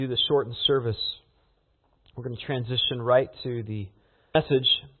Do the shortened service. We're going to transition right to the message,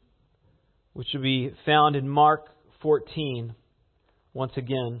 which will be found in Mark 14 once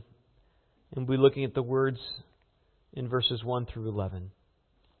again, and we'll be looking at the words in verses 1 through 11.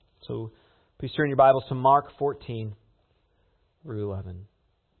 So please turn your Bibles to Mark 14 through 11.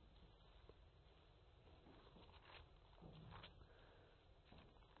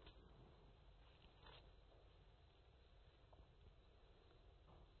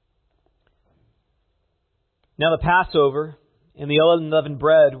 Now the Passover and the unleavened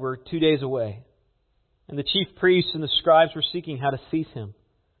bread were 2 days away, and the chief priests and the scribes were seeking how to seize him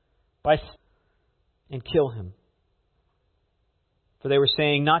and kill him. For they were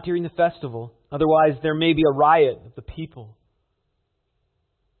saying, "Not during the festival, otherwise there may be a riot of the people."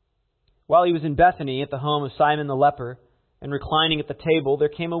 While he was in Bethany at the home of Simon the leper, and reclining at the table, there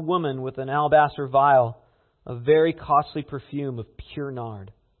came a woman with an alabaster vial of very costly perfume of pure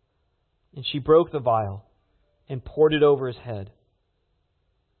nard. And she broke the vial and poured it over his head.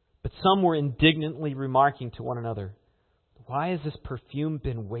 But some were indignantly remarking to one another, "Why has this perfume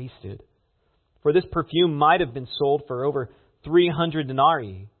been wasted? For this perfume might have been sold for over 300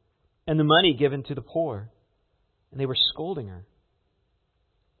 denarii, and the money given to the poor." And they were scolding her.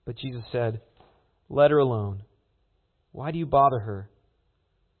 But Jesus said, "Let her alone. Why do you bother her?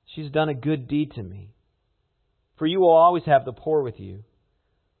 She's done a good deed to me. For you will always have the poor with you,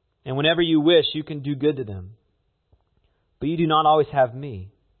 and whenever you wish, you can do good to them. But you do not always have me.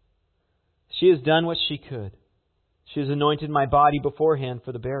 She has done what she could. She has anointed my body beforehand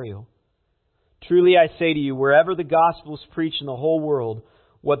for the burial. Truly I say to you, wherever the gospel is preached in the whole world,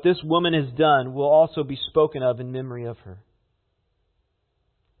 what this woman has done will also be spoken of in memory of her."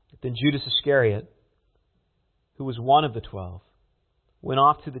 Then Judas Iscariot, who was one of the 12, went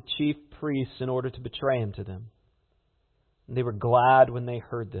off to the chief priests in order to betray him to them. And they were glad when they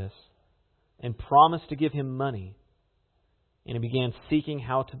heard this, and promised to give him money. And he began seeking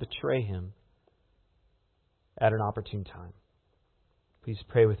how to betray him at an opportune time. Please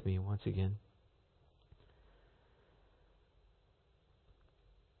pray with me once again.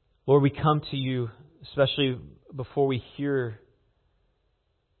 Lord, we come to you, especially before we hear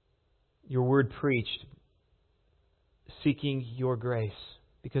your word preached, seeking your grace,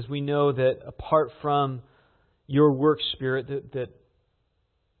 because we know that apart from your work, Spirit, that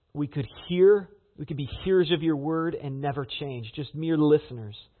we could be hearers of your word and never change, just mere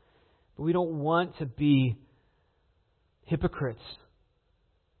listeners. But we don't want to be hypocrites.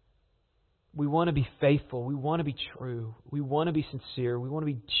 We want to be faithful. We want to be true. We want to be sincere. We want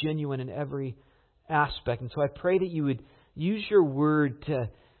to be genuine in every aspect. And so I pray that you would use your word to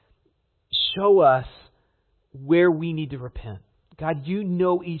show us where we need to repent. God, you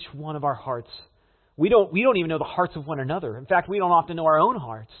know each one of our hearts. We don't even know the hearts of one another. In fact, we don't often know our own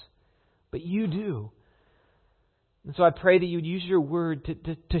hearts. But you do. And so I pray that you would use your word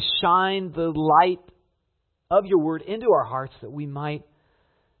to shine the light of your word into our hearts, that we might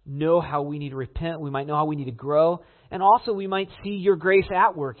know how we need to repent, we might know how we need to grow, and also we might see your grace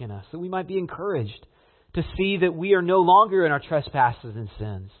at work in us, that we might be encouraged to see that we are no longer in our trespasses and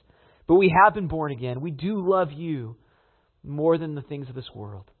sins, but we have been born again. We do love you more than the things of this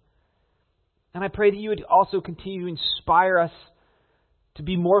world. And I pray that you would also continue to inspire us to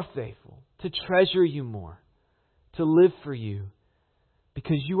be more faithful, to treasure you more, to live for you,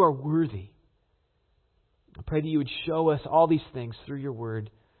 because you are worthy. I pray that you would show us all these things through your word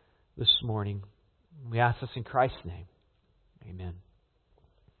this morning. We ask this in Christ's name. Amen.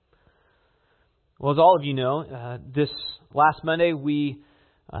 Well, as all of you know, this last Monday we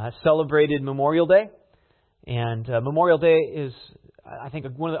celebrated Memorial Day. And Memorial Day is, I think,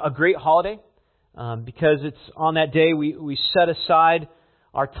 a great holiday because it's on that day we set aside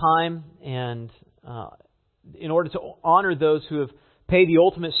our time and in order to honor those who have paid the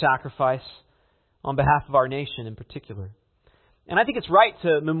ultimate sacrifice on behalf of our nation in particular. And I think it's right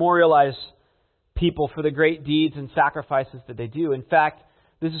to memorialize people for the great deeds and sacrifices that they do. In fact,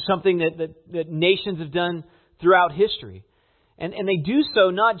 this is something that nations have done throughout history. And they do so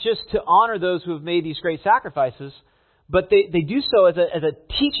not just to honor those who have made these great sacrifices, but they do so as a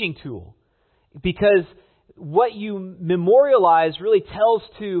teaching tool. Because what you memorialize really tells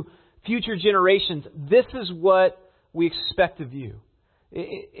to future generations, this is what we expect of you.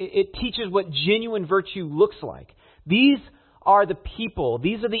 It teaches what genuine virtue looks like. These are the people,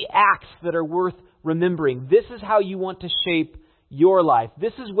 these are the acts that are worth remembering. This is how you want to shape your life.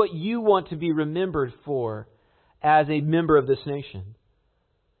 This is what you want to be remembered for as a member of this nation.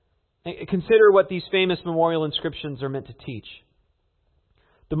 Consider what these famous memorial inscriptions are meant to teach.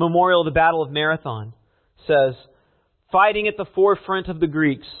 The memorial of the Battle of Marathon says, fighting at the forefront of the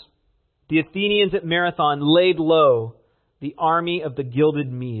Greeks, the Athenians at Marathon laid low the army of the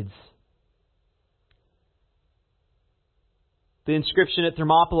gilded Medes. The inscription at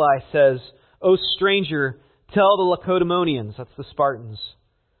Thermopylae says, "O stranger, tell the Lacedaemonians," that's the Spartans,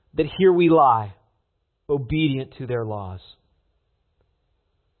 "that here we lie, obedient to their laws."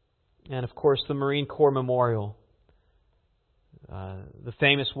 And of course, the Marine Corps Memorial, the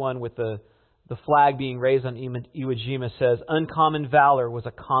famous one with the flag being raised on Iwo Jima, says, "Uncommon valor was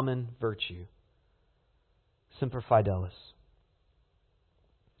a common virtue. Semper Fidelis."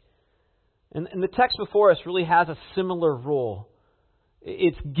 And the text before us really has a similar role.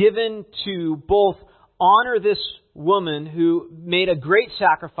 It's given to both honor this woman who made a great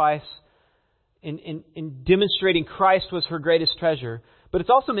sacrifice in demonstrating Christ was her greatest treasure, but it's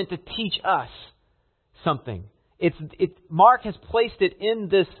also meant to teach us something. Mark has placed it in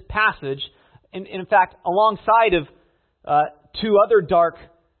this passage, and in fact, alongside of two other dark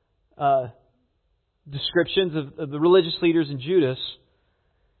descriptions of the religious leaders in Judas,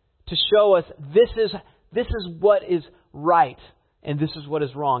 to show us this is what is right and this is what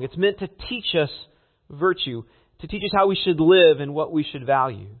is wrong. It's meant to teach us virtue, to teach us how we should live and what we should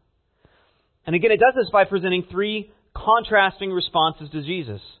value. And again, it does this by presenting three contrasting responses to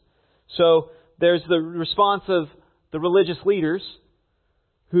Jesus. So there's the response of the religious leaders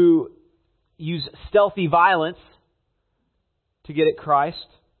who use stealthy violence to get at Christ.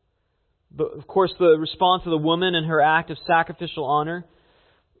 But of course, the response of the woman and her act of sacrificial honor.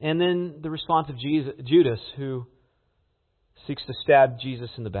 And then the response of Judas, who seeks to stab Jesus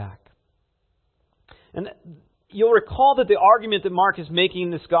in the back. And you'll recall that the argument that Mark is making in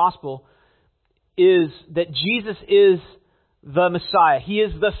this gospel is that Jesus is the Messiah. He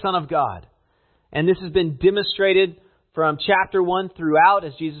is the Son of God. And this has been demonstrated from chapter 1 throughout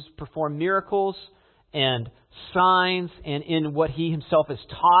as Jesus performed miracles and signs and in what He Himself has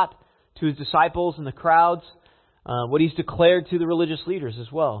taught to His disciples and the crowds, what He's declared to the religious leaders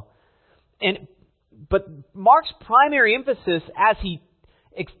as well. But Mark's primary emphasis as he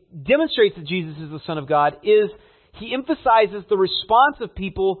demonstrates that Jesus is the Son of God is he emphasizes the response of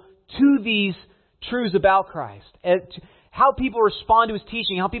people to these truths about Christ. And how people respond to His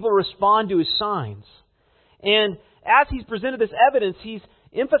teaching, how people respond to His signs. And as He's presented this evidence, He's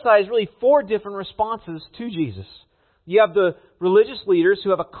emphasized really four different responses to Jesus. You have the religious leaders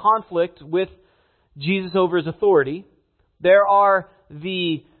who have a conflict with Jesus over His authority. There are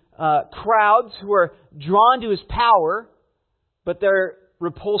the crowds who are drawn to His power, but they're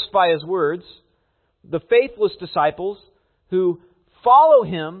repulsed by His words. The faithless disciples who follow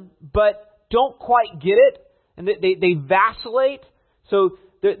Him, but don't quite get it, and they vacillate. So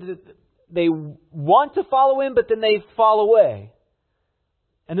they want to follow Him, but then they fall away.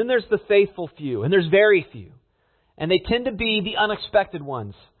 And then there's the faithful few, and there's very few. And they tend to be the unexpected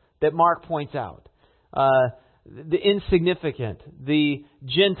ones that Mark points out. The insignificant, the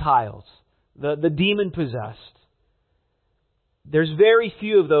Gentiles, the demon-possessed. There's very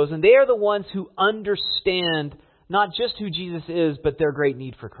few of those, and they are the ones who understand not just who Jesus is, but their great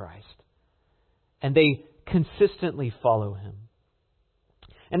need for Christ. And they consistently follow Him.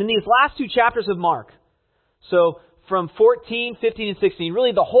 And in these last two chapters of Mark, so from 14, 15, and 16,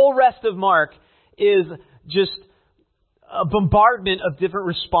 really the whole rest of Mark is just a bombardment of different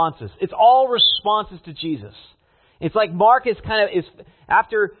responses. It's all responses to Jesus. It's like Mark is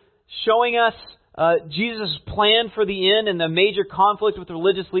after showing us Jesus' plan for the end and the major conflict with the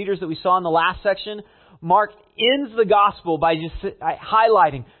religious leaders that we saw in the last section, Mark ends the gospel by just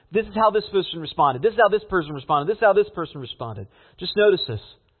highlighting, this is how this person responded, this is how this person responded, this is how this person responded. Just notice this.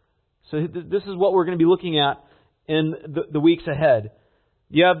 So this is what we're going to be looking at in the weeks ahead.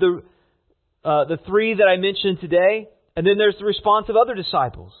 You have the three that I mentioned today. And then there's the response of other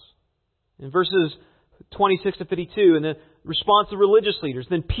disciples in verses 26 to 52. And the response of religious leaders.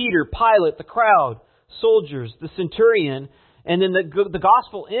 Then Peter, Pilate, the crowd, soldiers, the centurion. And then the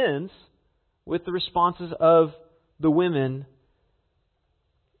gospel ends with the responses of the women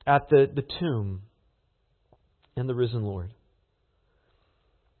at the tomb and the risen Lord.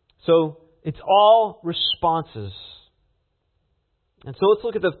 So it's all responses. And so let's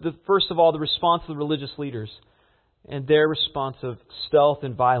look at the first of all, the response of the religious leaders and their response of stealth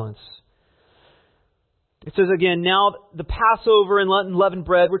and violence. It says again, now the Passover and unleavened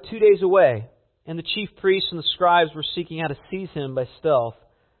bread were 2 days away, and the chief priests and the scribes were seeking how to seize Him by stealth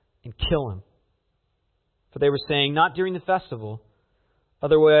and kill Him. For they were saying, not during the festival,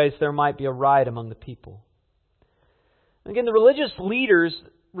 otherwise there might be a riot among the people. And again, the religious leaders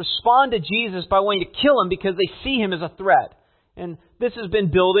respond to Jesus by wanting to kill Him because they see Him as a threat. And this has been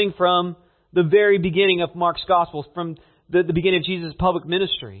building from the very beginning of Mark's Gospel, from the beginning of Jesus' public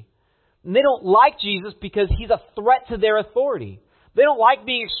ministry. And they don't like Jesus because He's a threat to their authority. They don't like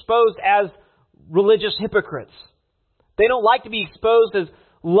being exposed as religious hypocrites. They don't like to be exposed as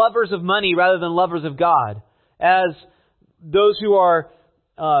lovers of money rather than lovers of God, as those who are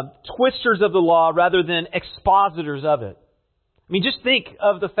twisters of the law rather than expositors of it. I mean, just think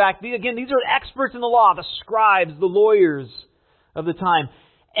of the fact, again, these are experts in the law, the scribes, the lawyers of the time.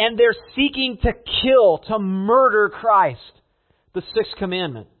 And they're seeking to kill, to murder Christ, the sixth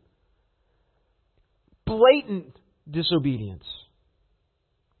commandment. Blatant disobedience.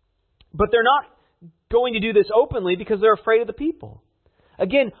 But they're not going to do this openly because they're afraid of the people.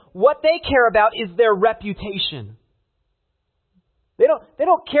 Again, what they care about is their reputation. They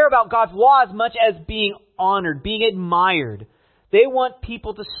don't care about God's law as much as being honored, being admired. They want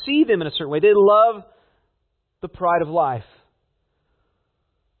people to see them in a certain way. They love the pride of life.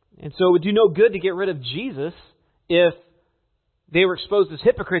 And so it would do no good to get rid of Jesus if they were exposed as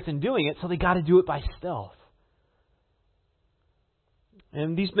hypocrites in doing it, so they got to do it by stealth.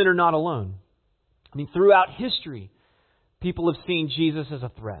 And these men are not alone. I mean, throughout history, people have seen Jesus as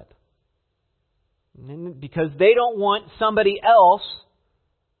a threat. And because they don't want somebody else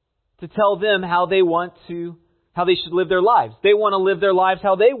to tell them how they should live their lives. They want to live their lives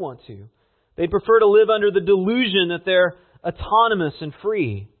how they want to. They prefer to live under the delusion that they're autonomous and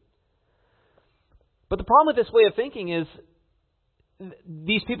free. But the problem with this way of thinking is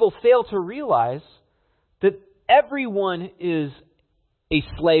these people fail to realize that everyone is a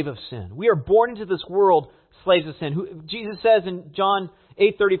slave of sin. We are born into this world slaves of sin. Jesus says in John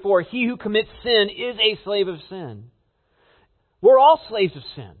 8:34, "He who commits sin is a slave of sin." We're all slaves of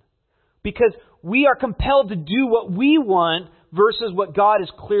sin because we are compelled to do what we want versus what God has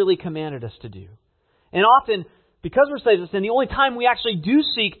clearly commanded us to do. And often, because we're slaves of sin, the only time we actually do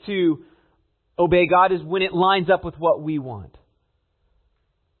seek to obey God is when it lines up with what we want.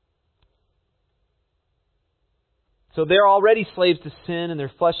 So they're already slaves to sin and their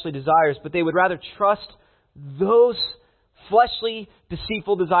fleshly desires, but they would rather trust those fleshly,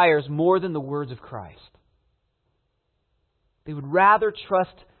 deceitful desires more than the words of Christ. They would rather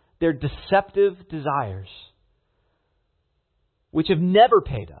trust their deceptive desires, which have never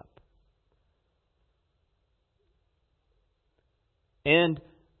paid up. And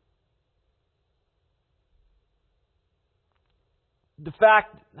the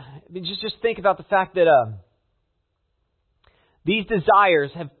fact, just think about the fact that these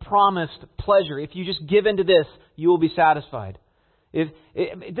desires have promised pleasure. If you just give into this, you will be satisfied. It's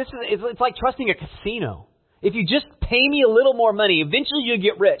like trusting a casino. If you just pay me a little more money, eventually you'll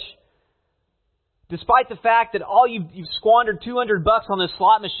get rich. Despite the fact that you've squandered $200 on this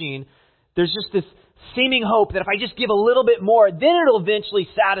slot machine, there's just this seeming hope that if I just give a little bit more, then it'll eventually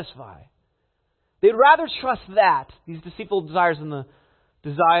satisfy. They'd rather trust that, these deceitful desires, than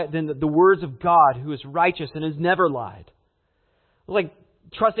the words of God, who is righteous and has never lied. It's like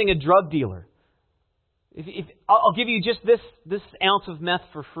trusting a drug dealer. If I'll give you just this ounce of meth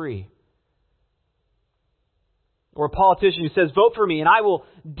for free. Or a politician who says, vote for me and I will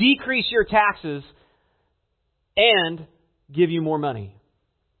decrease your taxes and give you more money.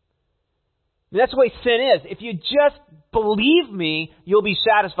 And that's the way sin is. If you just believe me, you'll be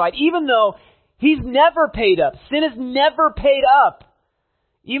satisfied. Even though He's never paid up. Sin has never paid up.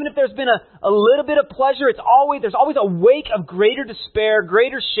 Even if there's been a little bit of pleasure, there's always a wake of greater despair,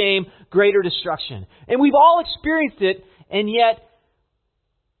 greater shame, greater destruction. And we've all experienced it, and yet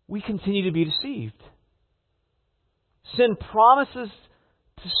we continue to be deceived. Sin promises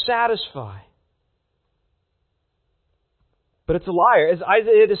to satisfy, but it's a liar. As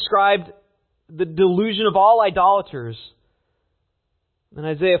Isaiah described the delusion of all idolaters, in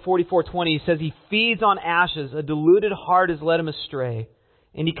Isaiah 44:20, he says, "He feeds on ashes, a deluded heart has led him astray,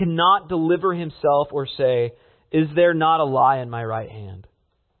 and he cannot deliver himself or say, is there not a lie in my right hand?"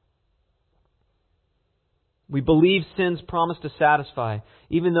 We believe sin's promise to satisfy,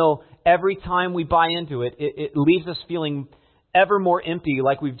 even though every time we buy into it, it leaves us feeling ever more empty,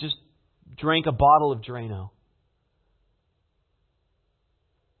 like we've just drank a bottle of Drano.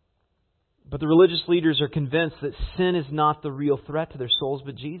 But the religious leaders are convinced that sin is not the real threat to their souls,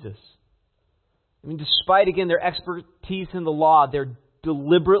 but Jesus. I mean, despite, again, their expertise in the law, they're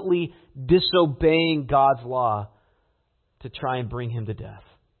deliberately disobeying God's law to try and bring Him to death.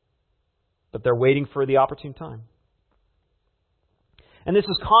 But they're waiting for the opportune time. And this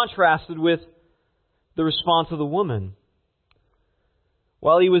is contrasted with the response of the woman.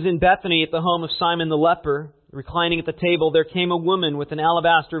 While he was in Bethany at the home of Simon the leper, reclining at the table, there came a woman with an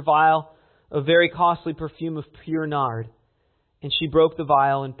alabaster vial of very costly perfume of pure nard. and she broke the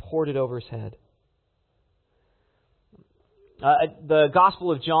vial and poured it over his head. The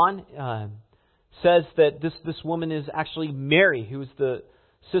Gospel of John says that this woman is actually Mary, who is the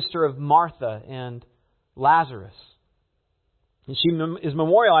sister of Martha and Lazarus. And she is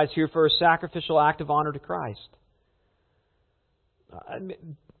memorialized here for a sacrificial act of honor to Christ.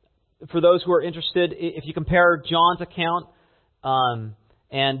 For those who are interested, if you compare John's account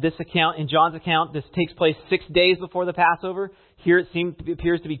and this account, in John's account, this takes place 6 days before the Passover. Here it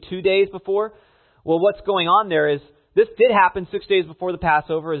appears to be 2 days before. Well, what's going on there is this did happen 6 days before the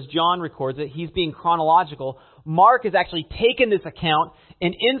Passover, as John records it. He's being chronological. Mark has actually taken this account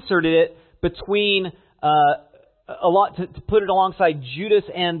and inserted it between to put it alongside Judas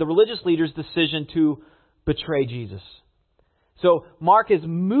and the religious leaders' decision to betray Jesus. So Mark has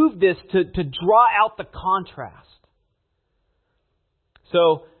moved this to draw out the contrast.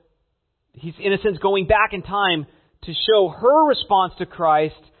 So he's, in a sense, going back in time to show her response to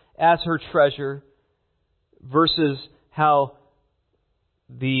Christ as her treasure versus how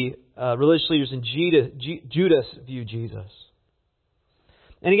the religious leaders in Judas view Jesus.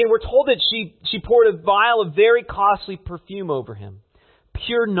 And again, we're told that she poured a vial of very costly perfume over him.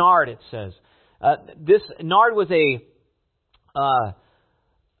 Pure nard, it says. This nard was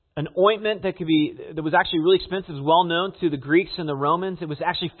an ointment that was actually really expensive. It was well known to the Greeks and the Romans. It was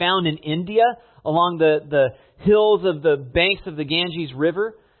actually found in India along the hills of the banks of the Ganges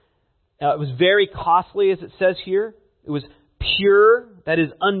River. It was very costly, as it says here. It was pure, that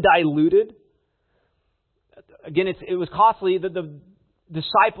is undiluted. Again, it was costly. The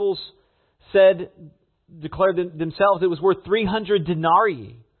disciples declared themselves it was worth 300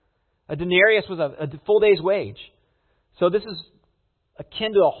 denarii. A denarius was a full day's wage. So this is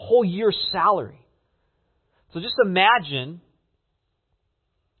akin to a whole year's salary. So just imagine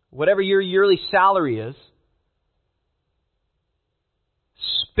whatever your yearly salary is,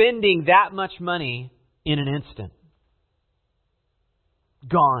 spending that much money in an instant.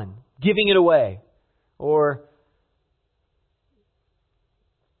 Gone. Giving it away. Or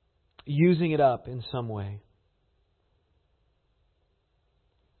using it up in some way.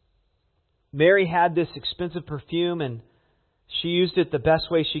 Mary had this expensive perfume, and she used it the best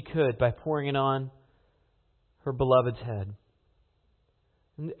way she could by pouring it on her beloved's head.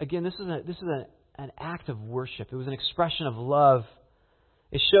 And again, this is an act of worship. It was an expression of love.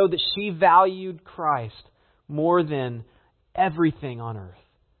 It showed that she valued Christ more than everything on earth.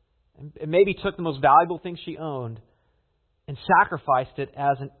 And maybe took the most valuable thing she owned and sacrificed it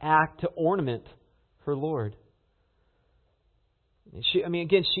as an act to ornament her Lord. She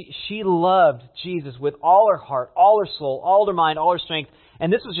loved Jesus with all her heart, all her soul, all her mind, all her strength.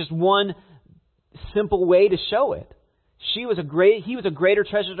 And this was just one simple way to show it. He was a greater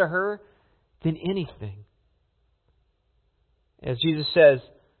treasure to her than anything. As Jesus says,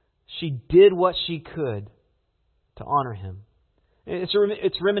 she did what she could to honor him.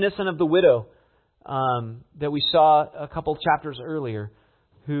 It's reminiscent of the widow that we saw a couple chapters earlier,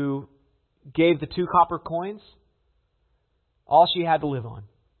 who gave the 2 copper coins all she had to live on.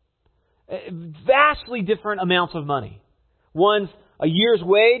 Vastly different amounts of money. One's a year's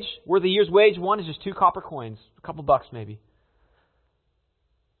wage, worth a year's wage. One is just 2 copper coins, a couple bucks maybe.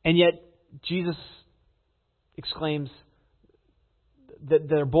 And yet Jesus exclaims that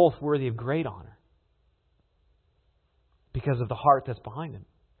they're both worthy of great honor because of the heart that's behind them.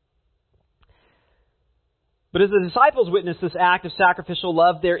 But as the disciples witness this act of sacrificial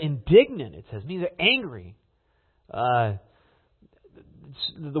love, they're indignant, it says. It means they're angry.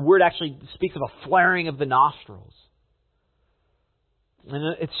 The word actually speaks of a flaring of the nostrils.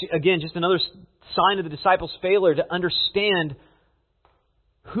 And it's, again, just another sign of the disciples' failure to understand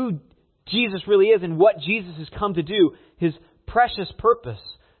who Jesus really is and what Jesus has come to do, His precious purpose.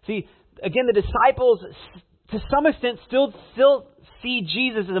 See, again, the disciples, to some extent, still see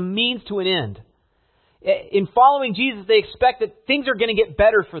Jesus as a means to an end. In following Jesus, they expect that things are going to get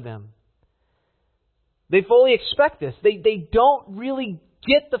better for them. They fully expect this. They don't really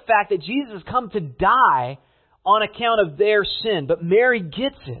get the fact that Jesus has come to die on account of their sin. But Mary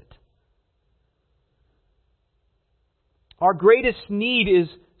gets it. Our greatest need is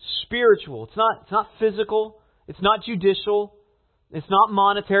spiritual. It's not physical. It's not judicial. It's not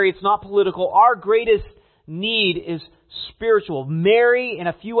monetary. It's not political. Our greatest need is spiritual. Mary and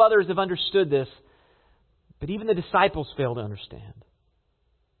a few others have understood this, but even the disciples fail to understand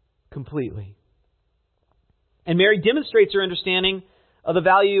completely. And Mary demonstrates her understanding of the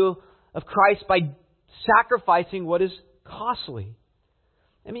value of Christ by sacrificing what is costly.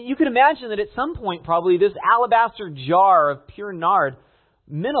 I mean, you can imagine that at some point probably this alabaster jar of pure nard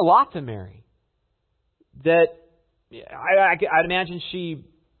meant a lot to Mary. That I'd imagine she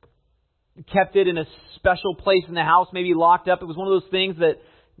kept it in a special place in the house, maybe locked up. It was one of those things that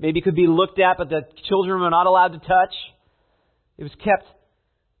maybe could be looked at, but the children were not allowed to touch. It was kept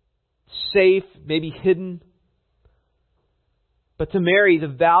safe, maybe hidden. But to Mary, the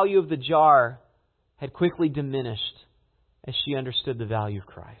value of the jar had quickly diminished as she understood the value of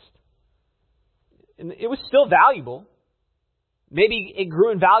Christ. And it was still valuable. Maybe it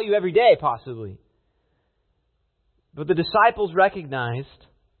grew in value every day, possibly. But the disciples recognized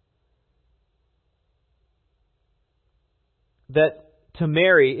that to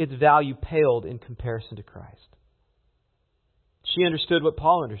Mary, its value paled in comparison to Christ. She understood what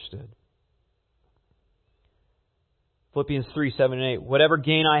Paul understood. Philippians 3, 7 and 8. Whatever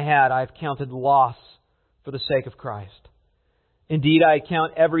gain I had, I have counted loss for the sake of Christ. Indeed, I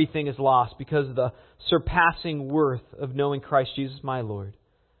count everything as loss because of the surpassing worth of knowing Christ Jesus my Lord.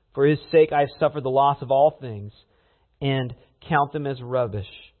 For His sake I have suffered the loss of all things and count them as rubbish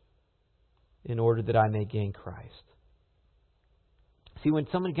in order that I may gain Christ. See, when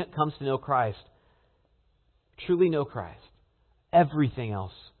someone comes to know Christ, truly know Christ, everything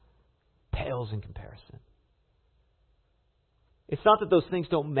else pales in comparison. It's not that those things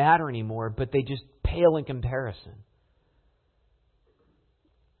don't matter anymore, but they just pale in comparison.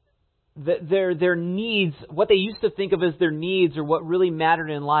 Their needs, what they used to think of as their needs or what really mattered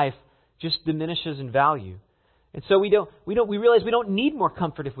in life, just diminishes in value. And so we realize we don't need more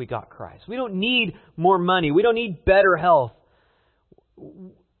comfort if we got Christ. We don't need more money. We don't need better health.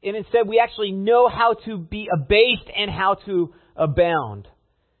 And instead, we actually know how to be abased and how to abound.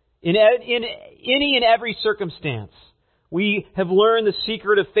 In any and every circumstance, we have learned the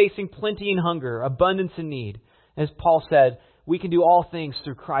secret of facing plenty and hunger, abundance and need. As Paul said, we can do all things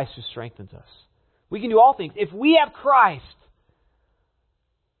through Christ who strengthens us. We can do all things. If we have Christ,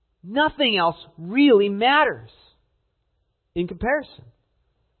 nothing else really matters in comparison.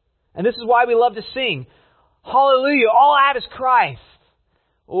 And this is why we love to sing, Hallelujah, all I have is Christ.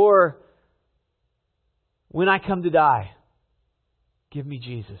 Or, when I come to die, give me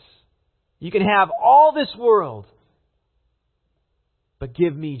Jesus. You can have all this world, but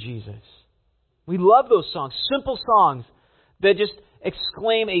give me Jesus. We love those songs, simple songs that just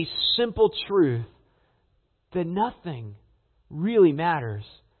exclaim a simple truth that nothing really matters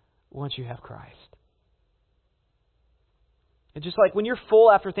once you have Christ. And just like when you're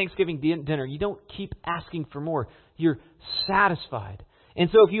full after Thanksgiving dinner, you don't keep asking for more. You're satisfied. And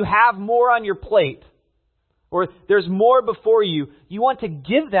so if you have more on your plate, or there's more before you, you want to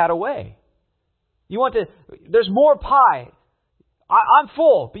give that away. There's more pie. I'm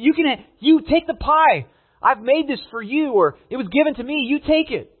full, but you take the pie. I've made this for you, or it was given to me. You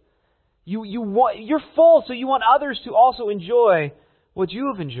take it. You're full, so you want others to also enjoy what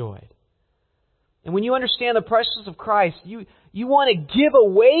you have enjoyed. And when you understand the preciousness of Christ, you want to give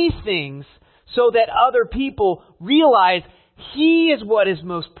away things so that other people realize He is what is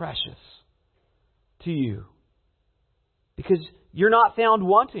most precious to you. Because you're not found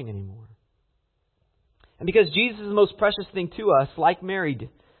wanting anymore. And because Jesus is the most precious thing to us, like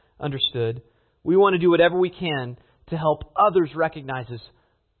Mary understood, we want to do whatever we can to help others recognize His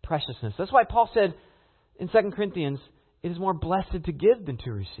preciousness. That's why Paul said in 2 Corinthians, it is more blessed to give than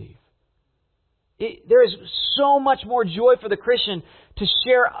to receive. There is so much more joy for the Christian to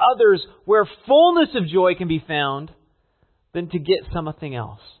share others where fullness of joy can be found than to get something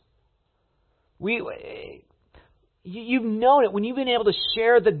else. You've known it when you've been able to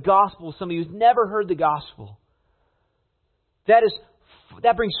share the gospel with somebody who's never heard the gospel.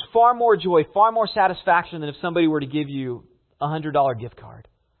 That brings far more joy, far more satisfaction than if somebody were to give you a $100 gift card.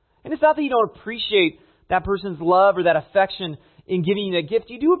 And it's not that you don't appreciate that person's love or that affection in giving you that gift.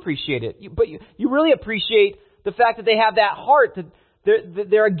 You do appreciate it. But you really appreciate the fact that they have that heart, that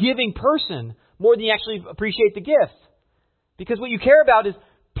they're a giving person, more than you actually appreciate the gift. Because what you care about is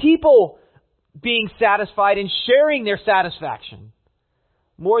people being satisfied and sharing their satisfaction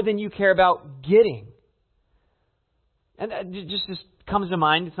more than you care about getting. And it just comes to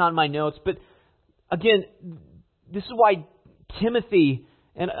mind. It's not in my notes. But again, this is why Timothy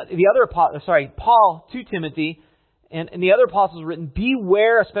and Paul to Timothy and the other apostles written,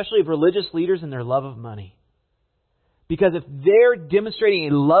 beware especially of religious leaders and their love of money. Because if they're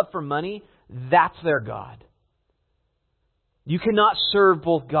demonstrating a love for money, that's their God. You cannot serve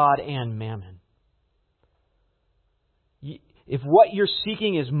both God and mammon. If what you're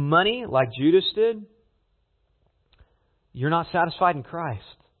seeking is money, like Judas did, you're not satisfied in Christ.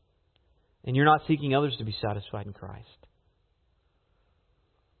 And you're not seeking others to be satisfied in Christ.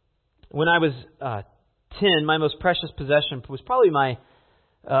 When I was 10, my most precious possession was probably my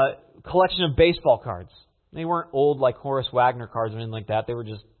collection of baseball cards. They weren't old like Horace Wagner cards or anything like that. They were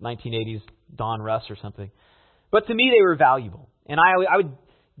just 1980s Don Russ or something. But to me, they were valuable. And I would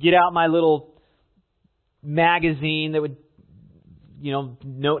get out my little magazine that would,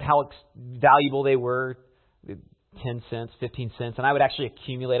 note how valuable they were, 10 cents, 15 cents. And I would actually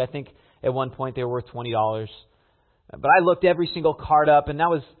accumulate. I think at one point they were worth $20. But I looked every single card up, and that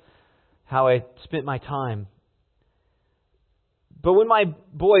was how I spent my time. But when my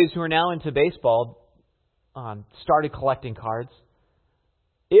boys, who are now into baseball, started collecting cards,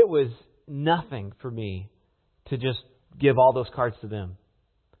 it was nothing for me to just give all those cards to them.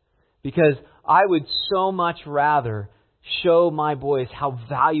 Because I would so much rather show my boys how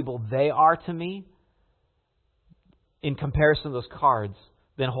valuable they are to me in comparison to those cards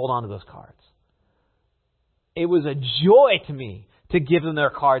than hold on to those cards. It was a joy to me to give them their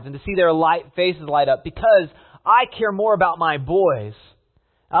cards and to see their faces light up, because I care more about my boys.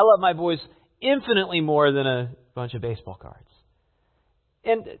 I love my boys infinitely more than a bunch of baseball cards.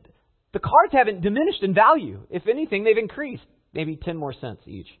 And the cards haven't diminished in value. If anything, they've increased maybe 10 more cents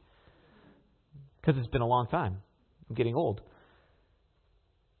each. Because it's been a long time. I'm getting old.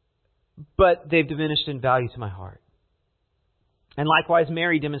 But they've diminished in value to my heart. And likewise,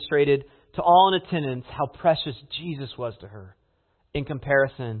 Mary demonstrated to all in attendance how precious Jesus was to her in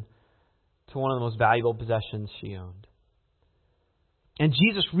comparison to one of the most valuable possessions she owned. And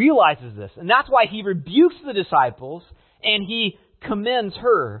Jesus realizes this. And that's why He rebukes the disciples and He commends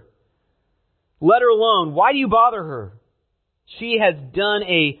her. Let her alone. Why do you bother her? She has done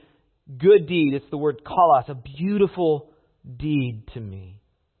a good deed. It's the word kalos, a beautiful deed to me.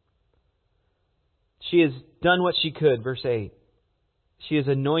 She has done what she could. Verse 8. She has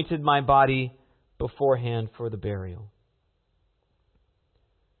anointed my body beforehand for the burial.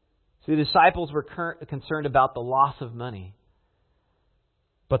 See, the disciples were concerned about the loss of money.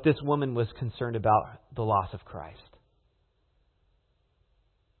 But this woman was concerned about the loss of Christ.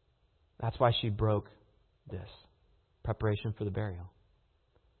 That's why she broke this preparation for the burial.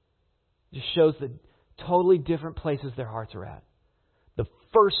 It just shows the totally different places their hearts are at. The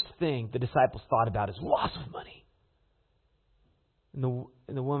first thing the disciples thought about is loss of money. And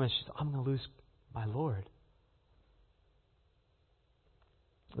the woman, she said, I'm going to lose my Lord.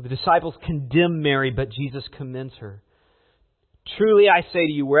 The disciples condemn Mary, but Jesus commends her. Truly I say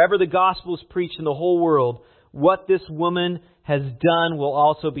to you, wherever the gospel is preached in the whole world, what this woman has done will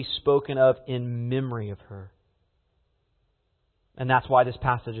also be spoken of in memory of her. And that's why this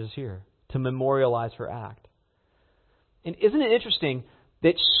passage is here, to memorialize her act. And isn't it interesting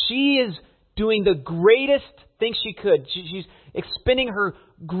that she is doing the greatest thing she could? She's expending her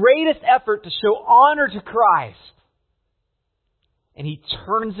greatest effort to show honor to Christ. And He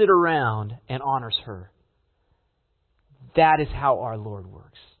turns it around and honors her. That is how our Lord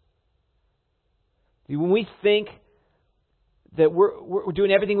works. See, when we think that we're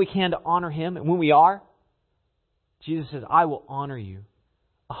doing everything we can to honor Him, and when we are, Jesus says, I will honor you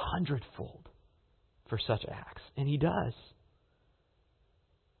 100-fold for such acts. And He does.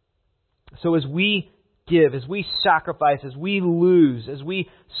 So as we give, as we sacrifice, as we lose, as we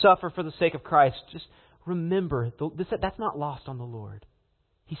suffer for the sake of Christ, just remember, that's not lost on the Lord.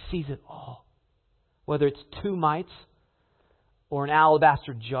 He sees it all. Whether it's 2 mites or an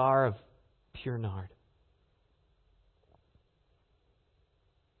alabaster jar of pure nard.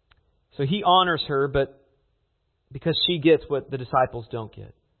 So He honors her, but because she gets what the disciples don't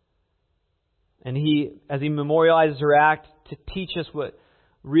get. And as He memorializes her act to teach us what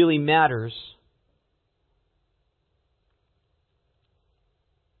really matters,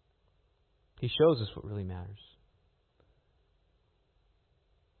 He shows us what really matters.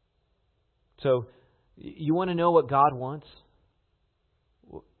 So, you want to know what God wants?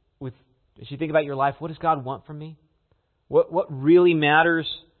 As you think about your life, what does God want from me? What really matters?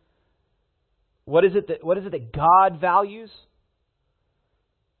 What is it that God values?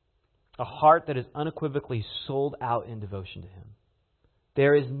 A heart that is unequivocally sold out in devotion to Him.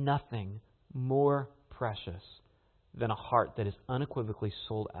 There is nothing more precious than a heart that is unequivocally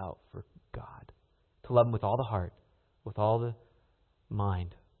sold out for God. To love Him with all the heart, with all the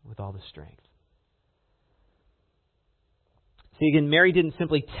mind, with all the strength. See, again, Mary didn't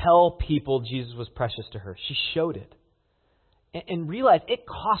simply tell people Jesus was precious to her. She showed it. And realized it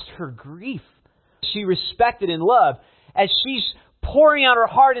cost her grief. She respected and loved. As she's pouring out her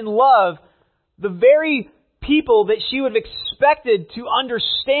heart in love, the very people that she would have expected to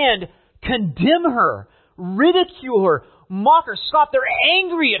understand condemn her, ridicule her, mock her, scoff. They're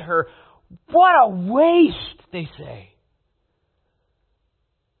angry at her. What a waste, they say.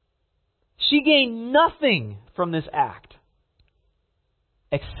 She gained nothing from this act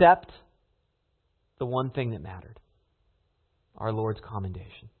except the one thing that mattered: our Lord's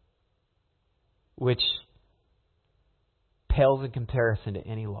commendation, which pales in comparison to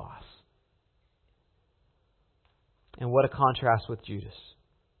any loss. And what a contrast with Judas.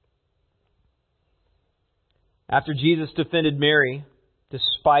 After Jesus defended Mary,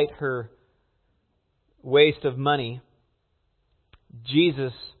 despite her waste of money,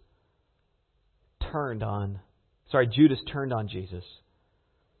 Judas turned on Jesus.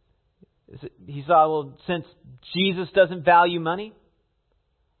 He thought, well, since Jesus doesn't value money,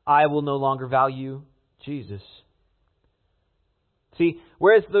 I will no longer value Jesus. See,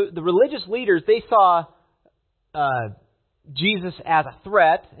 whereas the religious leaders, they saw Jesus as a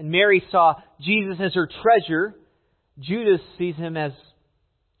threat, and Mary saw Jesus as her treasure, Judas sees him as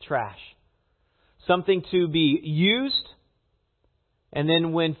trash. Something to be used, and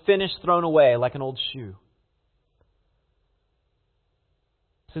then when finished, thrown away like an old shoe.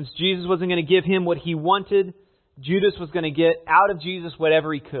 Since Jesus wasn't going to give him what he wanted, Judas was going to get out of Jesus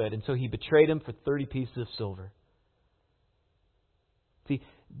whatever he could. And so he betrayed him for 30 pieces of silver. See,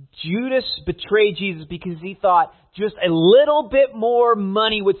 Judas betrayed Jesus because he thought just a little bit more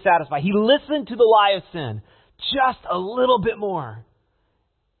money would satisfy. He listened to the lie of sin. Just a little bit more,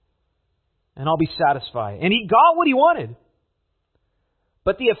 and I'll be satisfied. And he got what he wanted.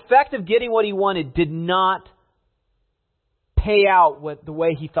 But the effect of getting what he wanted did not pay out the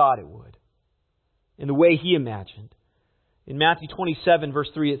way he thought it would, in the way he imagined. In Matthew 27, verse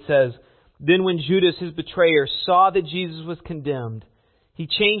 3, it says, "Then when Judas, his betrayer, saw that Jesus was condemned, he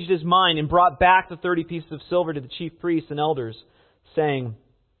changed his mind and brought back the 30 pieces of silver to the chief priests and elders, saying,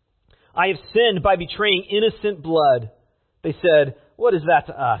 'I have sinned by betraying innocent blood.' They said, 'What is that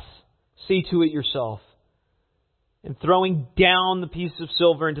to us? See to it yourself.' And throwing down the piece of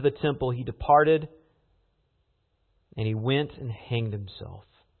silver into the temple, he departed, and he went and hanged himself."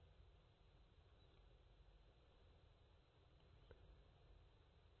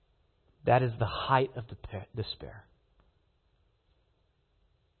 That is the height of despair.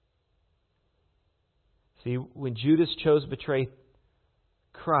 See, when Judas chose to betray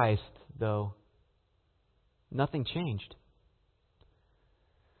Christ, though, nothing changed.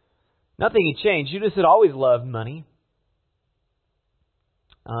 Nothing had changed. Judas had always loved money.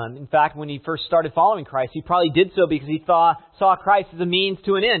 In fact, when he first started following Christ, he probably did so because he saw Christ as a means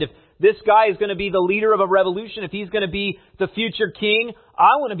to an end. If this guy is going to be the leader of a revolution, if he's going to be the future king,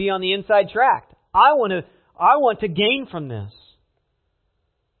 I want to be on the inside track. I want to gain from this.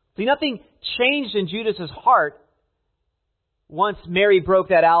 See, nothing changed in Judas's heart once Mary broke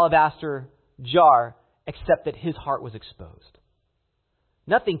that alabaster jar, except that his heart was exposed.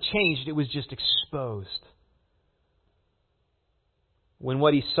 Nothing changed, it was just exposed. When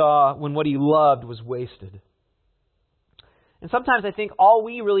what he loved was wasted. And sometimes I think all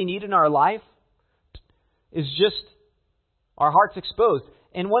we really need in our life is just our hearts exposed.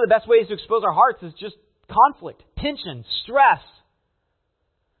 And one of the best ways to expose our hearts is just conflict, tension, stress.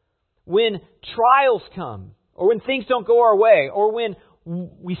 When trials come, or when things don't go our way, or when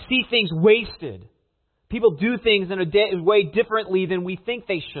we see things wasted. People do things in a way differently than we think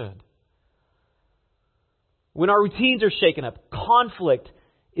they should. When our routines are shaken up, conflict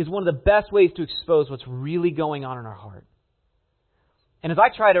is one of the best ways to expose what's really going on in our heart. And as I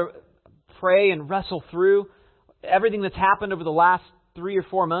try to pray and wrestle through everything that's happened over the last 3 or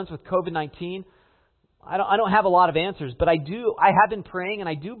 4 months with COVID-19, I don't have a lot of answers, but I have been praying, and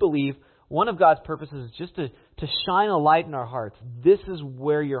I do believe one of God's purposes is just to shine a light in our hearts. This is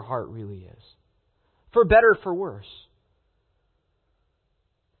where your heart really is. For better or for worse.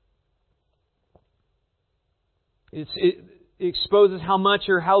 It exposes how much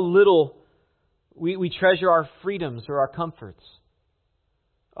or how little we treasure our freedoms or our comforts,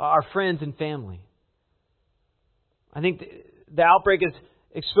 our friends and family. I think the outbreak has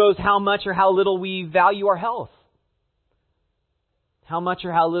exposed how much or how little we value our health. How much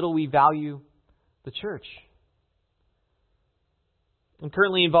or how little we value the church. I'm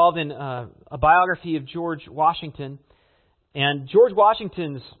currently involved in a biography of George Washington. And George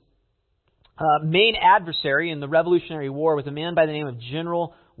Washington's main adversary in the Revolutionary War was a man by the name of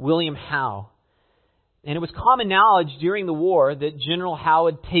General William Howe. And it was common knowledge during the war that General Howe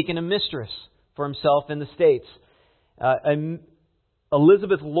had taken a mistress for himself in the States.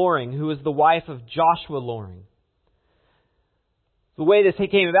 Elizabeth Loring, who was the wife of Joshua Loring. The way this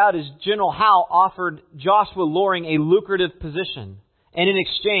came about is General Howe offered Joshua Loring a lucrative position. And in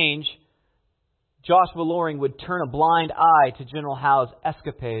exchange, Joshua Loring would turn a blind eye to General Howe's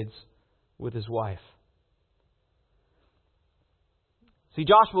escapades with his wife. See,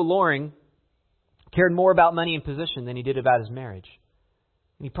 Joshua Loring cared more about money and position than he did about his marriage.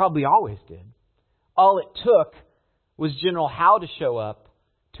 And he probably always did. all it took was General Howe to show up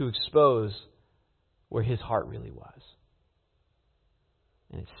to expose where his heart really was.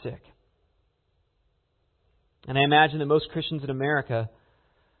 And it's sick. And I imagine that most Christians in America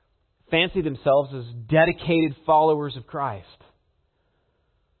fancy themselves as dedicated followers of Christ.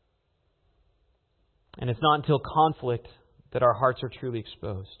 And it's not until conflict that our hearts are truly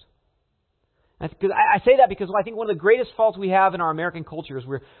exposed. I say that because I think one of the greatest faults we have in our American culture is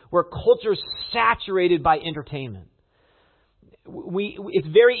we're culture saturated by entertainment. It's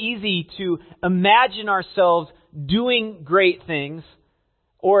very easy to imagine ourselves doing great things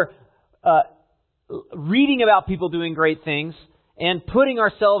or reading about people doing great things and putting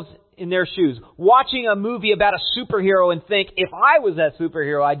ourselves in their shoes. Watching a movie about a superhero and think, if I was that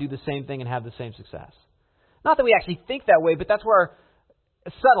superhero, I'd do the same thing and have the same success. Not that we actually think that way, but that's where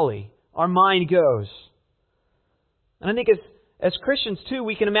subtly our mind goes. And I think as Christians too,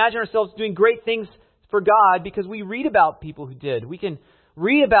 we can imagine ourselves doing great things for God because we read about people who did. We can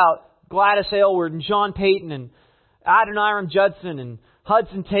read about Gladys Aylward and John Payton and Adoniram Judson and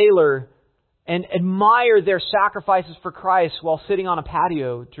Hudson Taylor and admire their sacrifices for Christ while sitting on a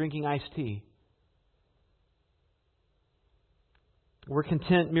patio drinking iced tea. We're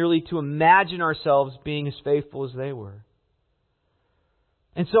content merely to imagine ourselves being as faithful as they were.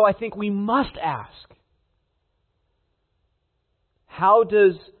 And so I think we must ask, how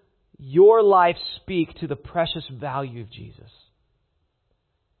does your life speak to the precious value of Jesus?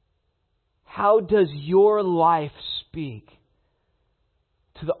 How does your life speak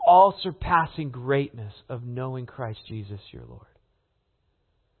to the all-surpassing greatness of knowing Christ Jesus your Lord?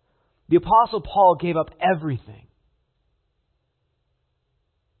 The Apostle Paul gave up everything.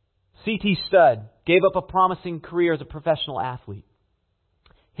 C.T. Studd gave up a promising career as a professional athlete.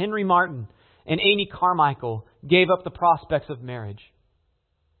 Henry Martin and Amy Carmichael gave up the prospects of marriage.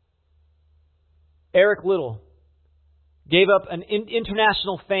 Eric Liddell gave up an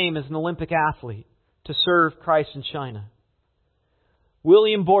international fame as an Olympic athlete to serve Christ in China.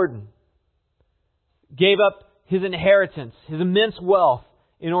 William Borden gave up his inheritance, his immense wealth,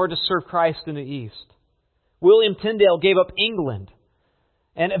 in order to serve Christ in the East. William Tyndale gave up England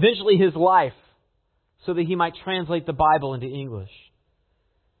and eventually his life so that he might translate the Bible into English.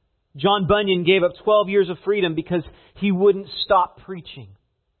 John Bunyan gave up 12 years of freedom because he wouldn't stop preaching.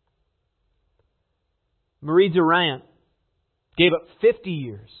 Marie Durant gave up 50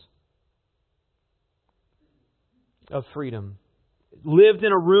 years of freedom. Lived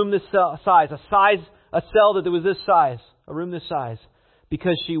in a room this size, a cell that was this size, a room this size,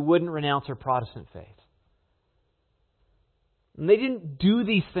 because she wouldn't renounce her Protestant faith. And they didn't do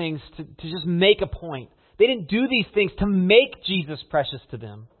these things to just make a point. They didn't do these things to make Jesus precious to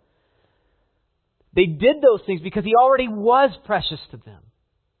them. They did those things because He already was precious to them.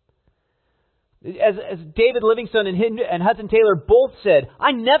 As David Livingstone and Hudson Taylor both said,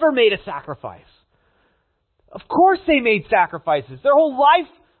 I never made a sacrifice. Of course they made sacrifices. Their whole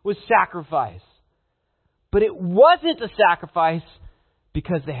life was sacrifice. But it wasn't a sacrifice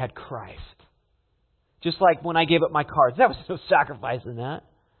because they had Christ. Just like when I gave up my cards. That was no sacrifice in that.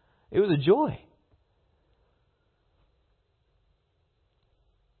 It was a joy.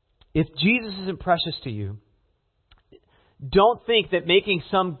 If Jesus isn't precious to you, don't think that making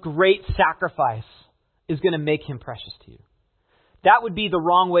some great sacrifice is going to make Him precious to you. That would be the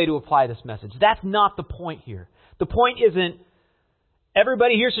wrong way to apply this message. That's not the point here. The point isn't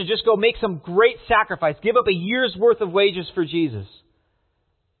everybody here should just go make some great sacrifice. Give up a year's worth of wages for Jesus.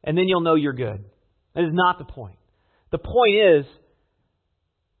 And then you'll know you're good. That is not the point. The point is,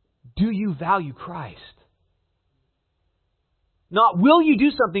 do you value Christ? Not will you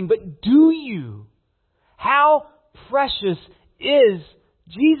do something, but do you? How precious is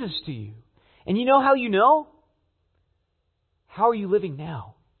Jesus to you? And you know how you know? How are you living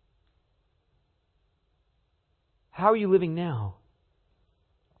now? How are you living now?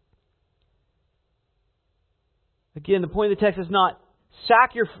 Again, the point of the text is not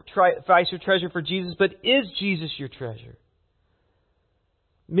sacrifice your treasure for Jesus, but is Jesus your treasure?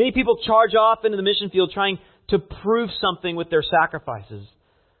 Many people charge off into the mission field trying to prove something with their sacrifices.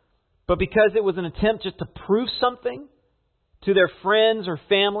 But because it was an attempt just to prove something to their friends or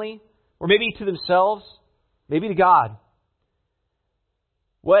family, or maybe to themselves, maybe to God,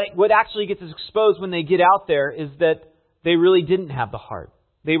 what actually gets exposed when they get out there is that they really didn't have the heart.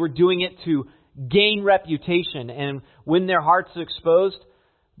 They were doing it to gain reputation. And when their hearts are exposed,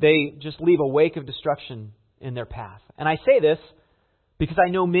 they just leave a wake of destruction in their path. And I say this because I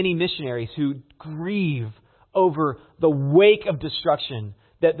know many missionaries who grieve over the wake of destruction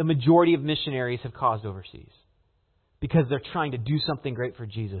that the majority of missionaries have caused overseas. Because they're trying to do something great for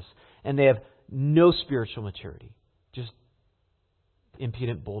Jesus. And they have no spiritual maturity, just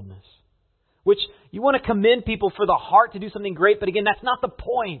impudent boldness. Which you want to commend people for the heart to do something great, but again, that's not the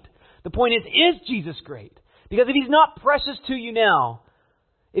point. The point is Jesus great? Because if He's not precious to you now,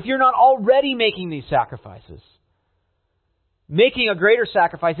 if you're not already making these sacrifices, making a greater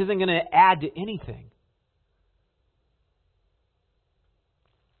sacrifice isn't going to add to anything.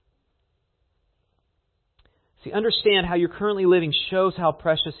 See, understand how you're currently living shows how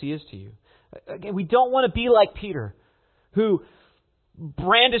precious He is to you. Again, we don't want to be like Peter, who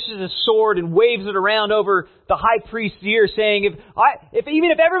brandishes a sword and waves it around over the high priest's ear, saying, even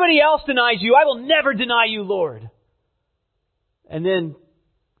if everybody else denies you, I will never deny you, Lord. And then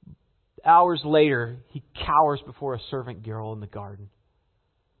hours later, he cowers before a servant girl in the garden.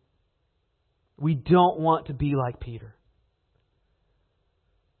 We don't want to be like Peter.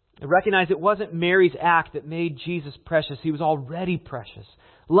 I recognize it wasn't Mary's act that made Jesus precious. He was already precious.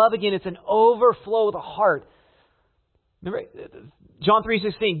 Love, again, it's an overflow of the heart. Remember, John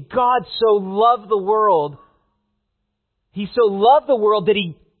 3:16, God so loved the world. He so loved the world that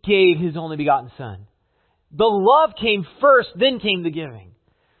He gave His only begotten Son. The love came first, then came the giving.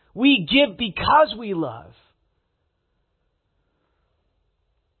 We give because we love.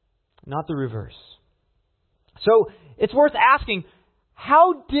 Not the reverse. So it's worth asking,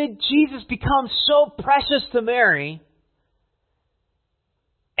 how did Jesus become so precious to Mary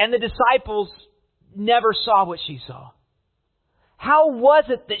and the disciples never saw what she saw? How was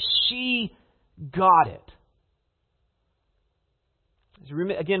it that she got it?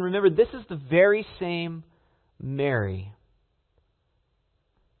 Again, remember, this is the very same Mary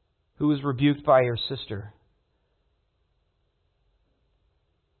who was rebuked by her sister,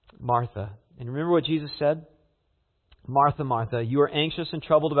 Martha. And remember what Jesus said? Martha, Martha, you are anxious and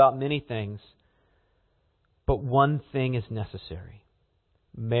troubled about many things, but one thing is necessary.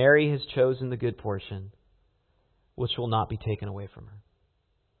 Mary has chosen the good portion, which will not be taken away from her.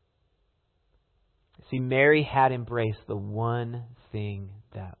 See, Mary had embraced the one thing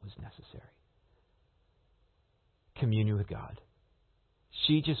that was necessary. Communion with God.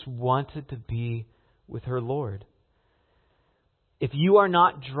 She just wanted to be with her Lord. If you are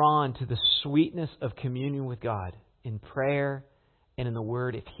not drawn to the sweetness of communion with God in prayer and in the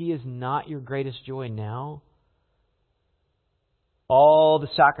Word, if He is not your greatest joy now, all the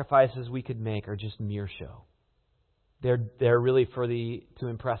sacrifices we could make are just mere show. They're really to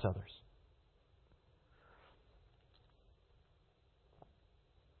impress others.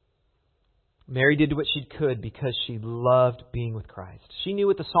 Mary did what she could because she loved being with Christ. She knew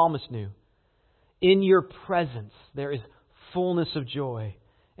what the psalmist knew. In your presence there is fullness of joy,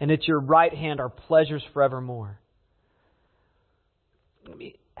 and at your right hand are pleasures forevermore.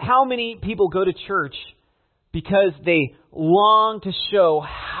 How many people go to church because they long to show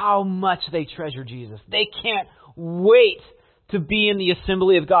how much they treasure Jesus? They can't wait to be in the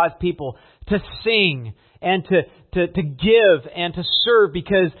assembly of God's people, to sing and to give and to serve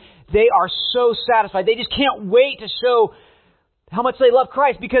because they are so satisfied. They just can't wait to show how much they love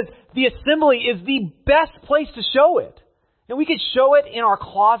Christ because the assembly is the best place to show it. And we can show it in our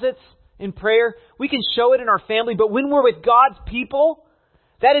closets in prayer. We can show it in our family. But when we're with God's people,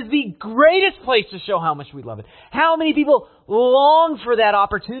 that is the greatest place to show how much we love it. How many people long for that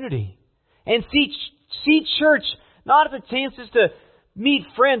opportunity and see church not as a chance just to meet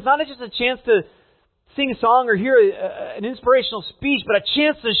friends, not as just a chance to sing a song or hear an inspirational speech, but a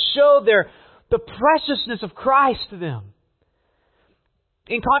chance to show the preciousness of Christ to them.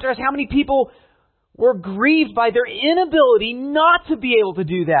 In contrast, how many people were grieved by their inability not to be able to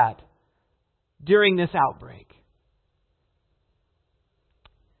do that during this outbreak?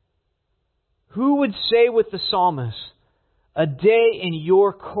 Who would say with the psalmist, a day in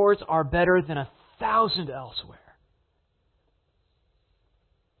your courts are better than 1,000 elsewhere?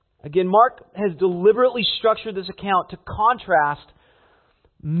 Again, Mark has deliberately structured this account to contrast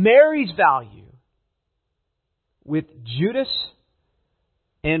Mary's value with Judas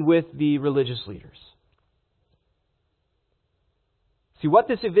and with the religious leaders. See, what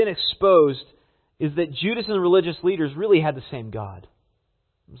this event exposed is that Judas and the religious leaders really had the same God.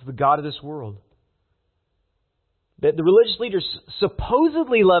 It was the God of this world. That the religious leaders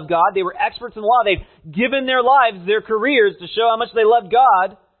supposedly loved God. They were experts in the law. They'd given their lives, their careers to show how much they loved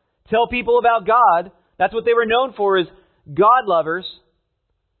God. Tell people about God. That's what they were known for, as God lovers.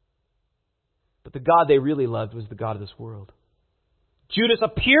 But the God they really loved was the God of this world. Judas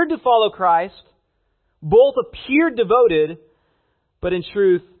appeared to follow Christ. Both appeared devoted. But in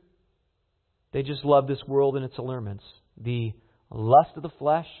truth, they just loved this world and its allurements. The lust of the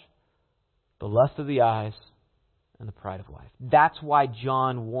flesh, the lust of the eyes, and the pride of life. That's why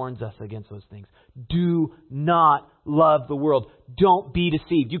John warns us against those things. Do not love the world. Don't be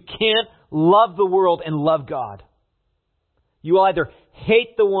deceived. You can't love the world and love God. You will either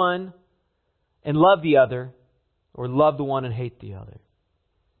hate the one and love the other, or love the one and hate the other.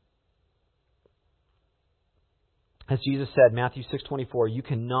 As Jesus said, Matthew 6:24, you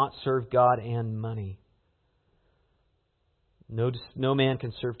cannot serve God and money. No man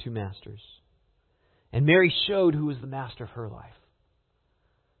can serve two masters. And Mary showed who was the master of her life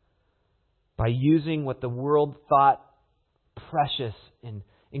by using what the world thought precious and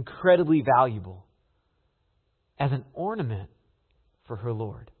incredibly valuable as an ornament for her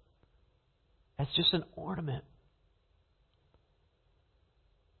Lord. As just an ornament.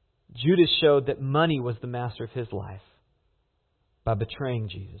 Judas showed that money was the master of his life by betraying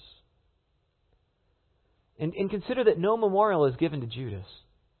Jesus. And consider that no memorial is given to Judas.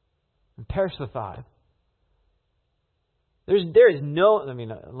 And perish the thought. There is no,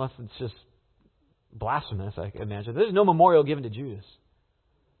 unless it's just blasphemous, I imagine. There's no memorial given to Judas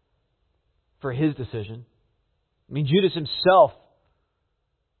for his decision. Judas himself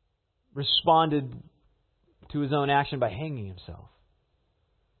responded to his own action by hanging himself.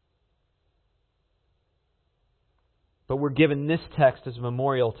 But we're given this text as a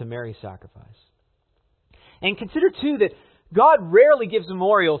memorial to Mary's sacrifice. And consider, too, that God rarely gives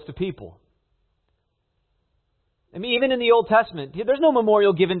memorials to people. Even in the Old Testament, there's no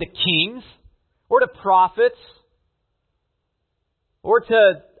memorial given to kings or to prophets or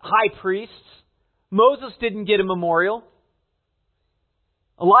to high priests. Moses didn't get a memorial.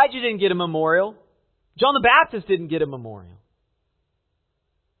 Elijah didn't get a memorial. John the Baptist didn't get a memorial.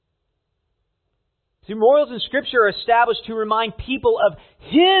 See, memorials in Scripture are established to remind people of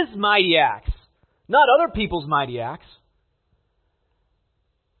His mighty acts, not other people's mighty acts.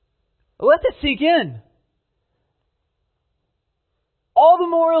 Let that sink in. All the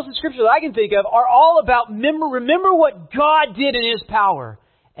memorials in Scripture that I can think of are all about remember what God did in His power.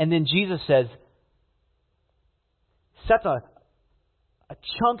 And then Jesus says, sets a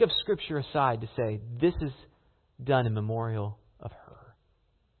chunk of Scripture aside to say, this is done in memorial of her.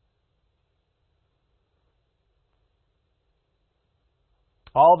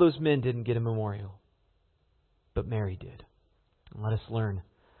 All those men didn't get a memorial, but Mary did. And let us learn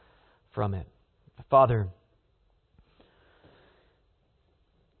from it. Father,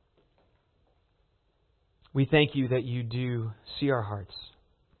 we thank You that You do see our hearts.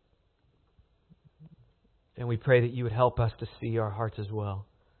 And we pray that You would help us to see our hearts as well.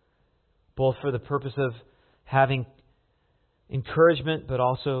 Both for the purpose of having encouragement, but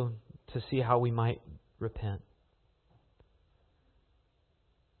also to see how we might repent.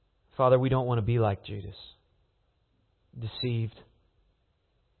 Father, we don't want to be like Judas. Deceived.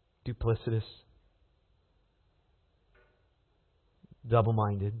 Duplicitous.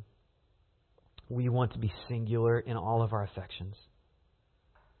 Double-minded. We want to be singular in all of our affections.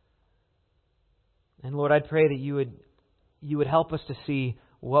 And Lord, I pray that You would help us to see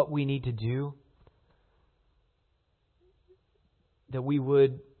what we need to do, that we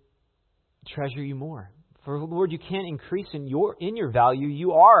would treasure You more. For Lord, You can't increase in your value.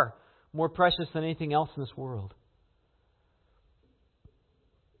 You are more precious than anything else in this world.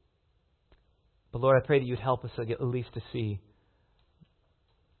 But Lord, I pray that You'd help us at least to see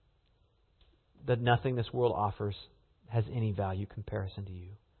that nothing this world offers has any value comparison to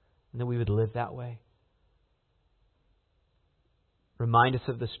You. And that we would live that way. Remind us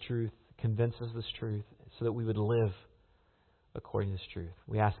of this truth. Convince us of this truth so that we would live according to this truth.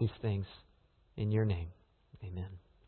 We ask these things in Your name. Amen.